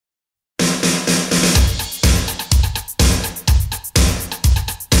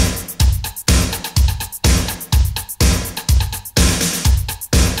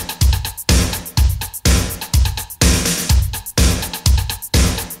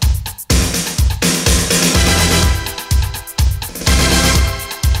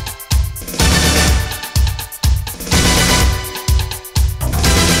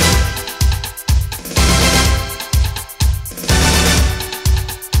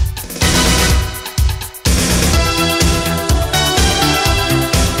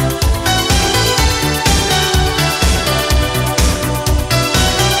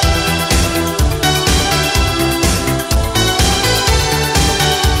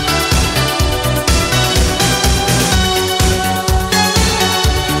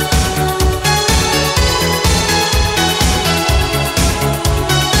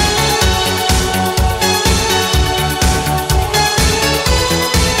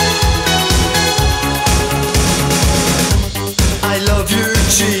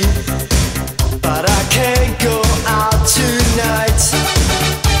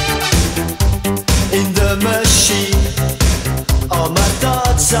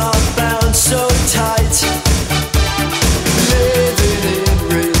hearts are bound so tight. Living in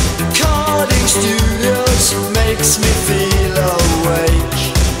recording studios makes me feel awake.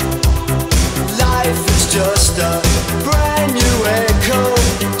 Life is just a brand new echo,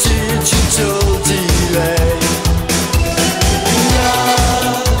 digital delay.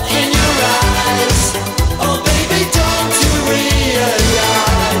 Love in your eyes, oh baby, don't you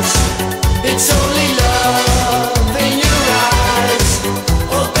realize it's only love in your eyes?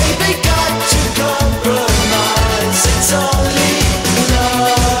 Oh baby, got to compromise. It's only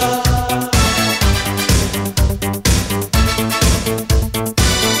love.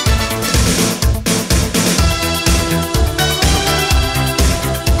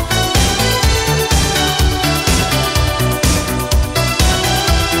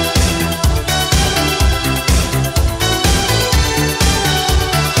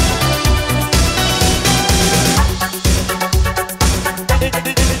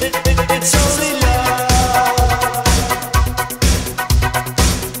 It's only love.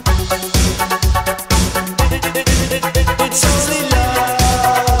 It's only love.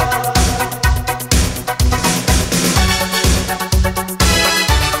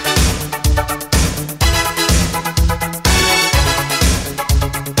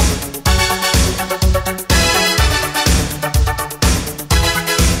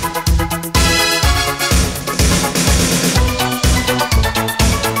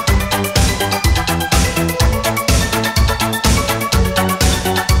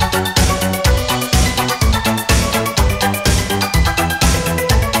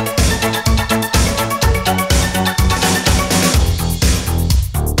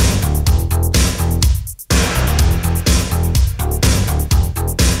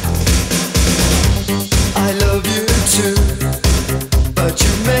 I love you too, but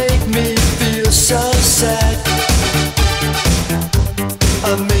you make me feel so sad.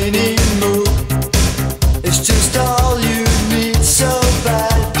 A mini move is just all you need so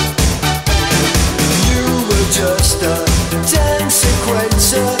bad. You were just a dance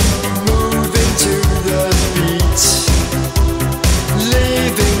sequencer, moving to the beat,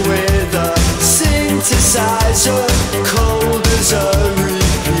 living with a synthesizer.